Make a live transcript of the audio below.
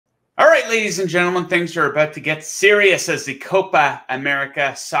All right, ladies and gentlemen, things are about to get serious as the Copa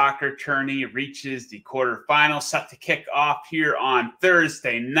America soccer tourney reaches the quarterfinals, set to kick off here on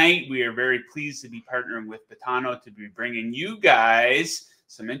Thursday night. We are very pleased to be partnering with Betano to be bringing you guys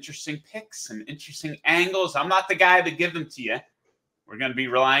some interesting picks, some interesting angles. I'm not the guy to give them to you. We're going to be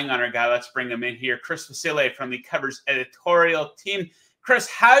relying on our guy. Let's bring him in here, Chris Vasile from the Covers editorial team. Chris,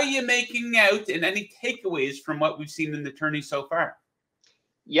 how are you making out, and any takeaways from what we've seen in the tourney so far?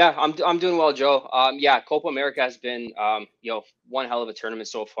 Yeah, I'm doing well, Joe. Yeah, Copa America has been one hell of a tournament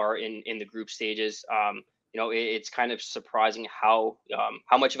so far in the group stages. It's kind of surprising how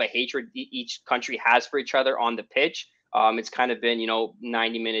much of a hatred each country has for each other on the pitch. It's kind of been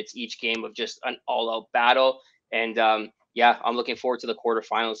 90 minutes each game of just an all-out battle, and yeah, I'm looking forward to the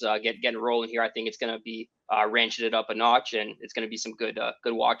quarterfinals getting rolling here. I think it's going to be ranching it up a notch, and it's going to be some good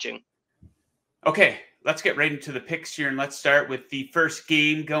watching. Okay, let's get right into the picks here, and let's start with the first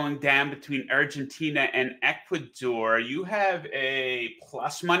game going down between Argentina and Ecuador. You have a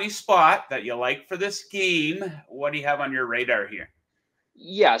plus money spot that you like for this game. What do you have on your radar here?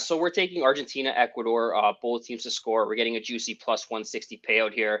 Yeah, so we're taking Argentina, Ecuador, both teams to score. We're getting a juicy plus 160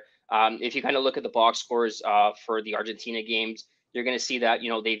 payout here. If you kind of look at the box scores for the Argentina games, you're going to see that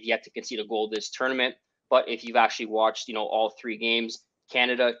they've yet to concede a goal this tournament. But if you've actually watched all three games,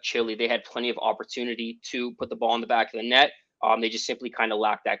 Canada, Chile, they had plenty of opportunity to put the ball in the back of the net. They just simply kind of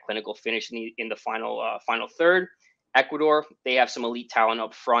lacked that clinical finish in the final third. Ecuador, they have some elite talent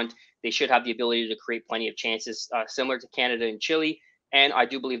up front. They should have the ability to create plenty of chances, similar to Canada and Chile. And I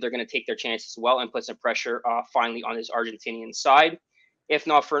do believe they're going to take their chances well and put some pressure finally on this Argentinian side. If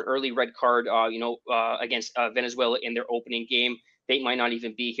not for an early red card, against Venezuela in their opening game, they might not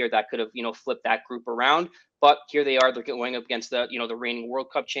even be here. That could have, flipped that group around. But here they are. They're going up against the reigning World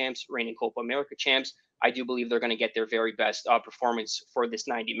Cup champs, reigning Copa America champs. I do believe they're going to get their very best performance for this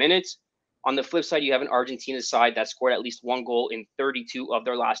 90 minutes. On the flip side, you have an Argentina side that scored at least one goal in 32 of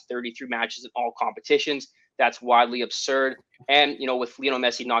their last 33 matches in all competitions. That's wildly absurd. And, with Lionel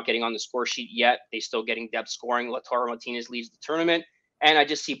Messi not getting on the score sheet yet, they still getting depth scoring. Lautaro Martinez leads the tournament. And I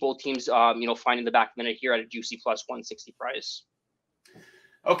just see both teams, finding the back minute here at a juicy plus 160 price.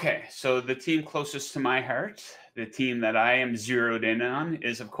 Okay, so the team closest to my heart, the team that I am zeroed in on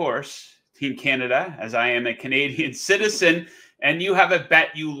is, of course, Team Canada, as I am a Canadian citizen, and you have a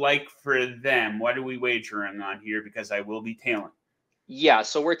bet you like for them. What are we wagering on here? Because I will be tailing. Yeah,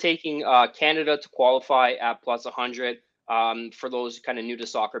 so we're taking Canada to qualify at plus 100. For those kind of new to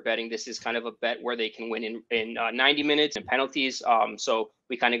soccer betting, this is kind of a bet where they can win in 90 minutes and penalties. So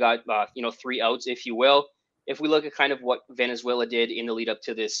we kind of got, three outs, if you will. If we look at kind of what Venezuela did in the lead up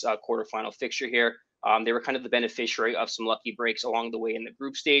to this quarterfinal fixture here, they were kind of the beneficiary of some lucky breaks along the way in the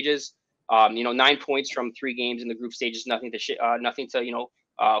group stages. 9 points from 3 games in the group stages, nothing to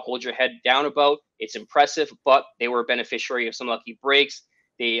hold your head down about. It's impressive, but they were a beneficiary of some lucky breaks.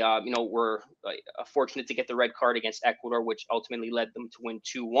 They, were fortunate to get the red card against Ecuador, which ultimately led them to win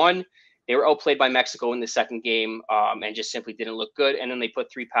 2-1. They were outplayed by Mexico in the second game and just simply didn't look good. And then they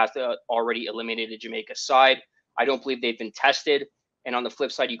put 3 past the already eliminated Jamaica side. I don't believe they've been tested. And on the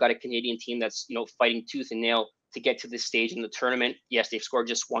flip side, you got a Canadian team that's, fighting tooth and nail to get to this stage in the tournament. Yes, they've scored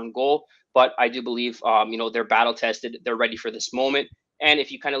just 1 goal, but I do believe, they're battle tested. They're ready for this moment. And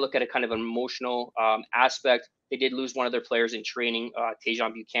if you kind of look at a kind of an emotional aspect, they did lose one of their players in training.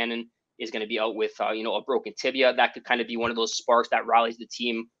 Tejan Buchanan is going to be out with, a broken tibia. That could kind of be one of those sparks that rallies the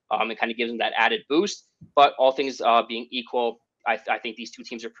team and kind of gives them that added boost. But all things being equal, I think these two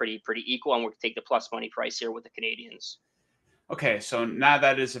teams are pretty equal, and we'll take the plus money price here with the Canadians. Okay, so now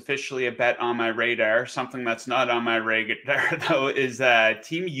that is officially a bet on my radar. Something that's not on my radar, though, is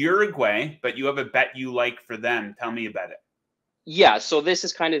Team Uruguay, but you have a bet you like for them. Tell me about it. Yeah, so this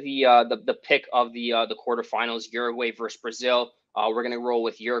is kind of the pick of the quarterfinals, Uruguay versus Brazil. We're going to roll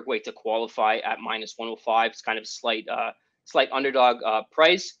with Uruguay to qualify at minus 105. It's kind of slight underdog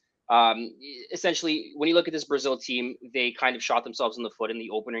price. Essentially, when you look at this Brazil team, they kind of shot themselves in the foot in the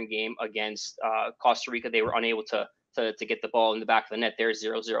opening game against Costa Rica. They were unable to get the ball in the back of the net. Their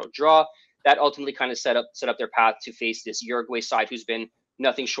 0-0 draw. That ultimately kind of set up their path to face this Uruguay side, who's been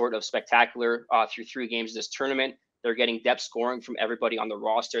nothing short of spectacular through 3 games this tournament. They're getting depth scoring from everybody on the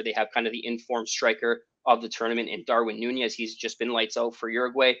roster. They have kind of the informed striker of the tournament in Darwin Nunez. He's just been lights out for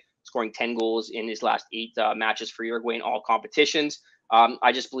Uruguay, scoring 10 goals in his last 8 matches for Uruguay in all competitions.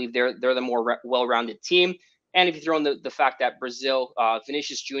 I just believe they're the more well-rounded team. And if you throw in the fact that Brazil,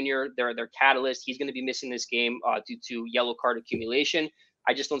 Vinicius Jr., their catalyst, he's going to be missing this game due to yellow card accumulation.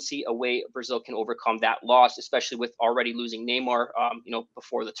 I just don't see a way Brazil can overcome that loss, especially with already losing Neymar,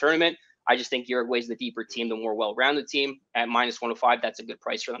 before the tournament. I just think Uruguay is the deeper team, the more well-rounded team. At minus 105, that's a good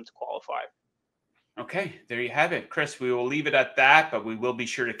price for them to qualify. qualify. Okay, there you have it. Chris, we will leave it at that, but we will be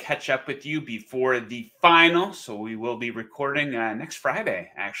sure to catch up with you before the final. So we will be recording next Friday,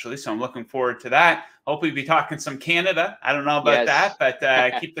 actually. So I'm looking forward to that. Hope we'll be talking some Canada. I don't know about that,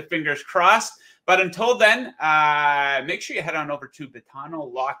 but keep the fingers crossed. But until then, make sure you head on over to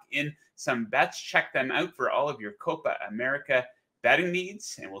Betano, lock in some bets, check them out for all of your Copa America betting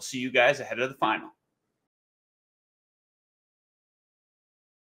needs, and we'll see you guys ahead of the final.